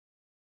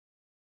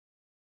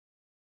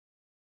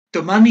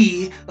Dyma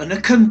ni yn y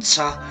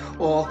cynta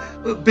o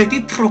be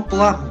di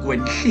problam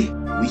Gwenlli.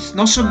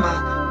 Wythnos yma,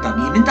 da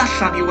ni'n mynd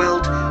allan i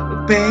weld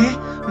be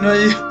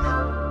neu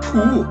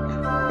pw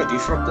ydi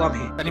problam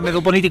hi. Da ni'n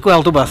meddwl bod ni wedi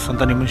gweld rhywbeth, ond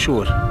da ni'n mynd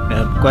siŵr.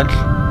 Gwenll,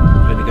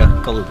 rhaid i gael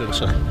golwg ar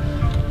ysach.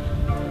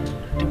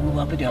 Dwi'n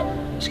gwybod beth yw,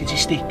 sgyn ti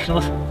stick neu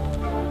beth?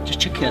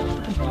 Just check it.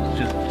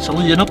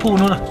 Sa'n lun o pwn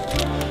hwnna?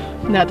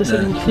 Na, does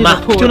dim llun o pwn.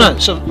 Map hwnna?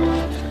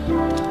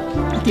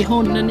 Ydy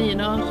hwn yn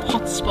un o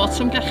hotspots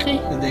yn gallu?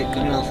 Yndi,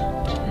 gyn i weld.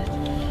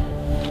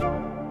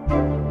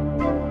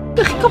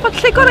 Ydych chi'n gwybod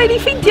lle gorau ni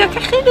ffeindio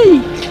cachu ni?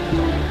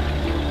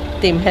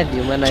 Dim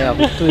heddiw yna iawn,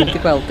 dwi'n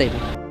wedi gweld dim.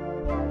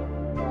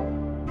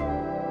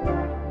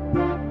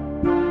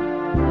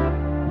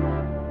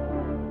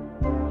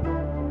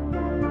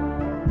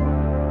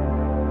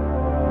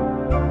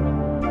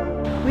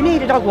 We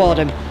need a dog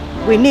warden.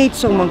 We need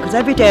someone, because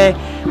every day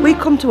we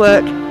come to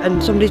work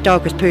and somebody's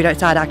dog has pooed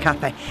outside our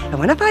cafe. And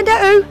when I find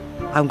out who,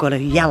 I'm going to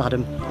yell at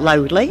them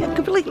loudly and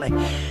completely.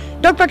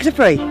 Dog bags are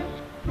free.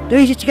 They're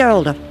easy to get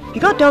hold of. If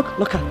you got a dog,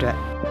 look after it.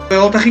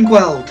 Fel da chi'n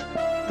gweld,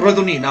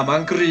 roeddwn ni'n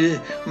ama'n gry,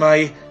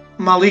 mae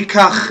malu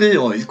cachu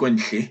oedd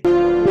Gwenlli.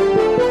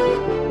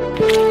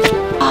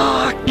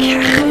 Ah,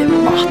 cachu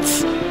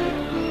mot!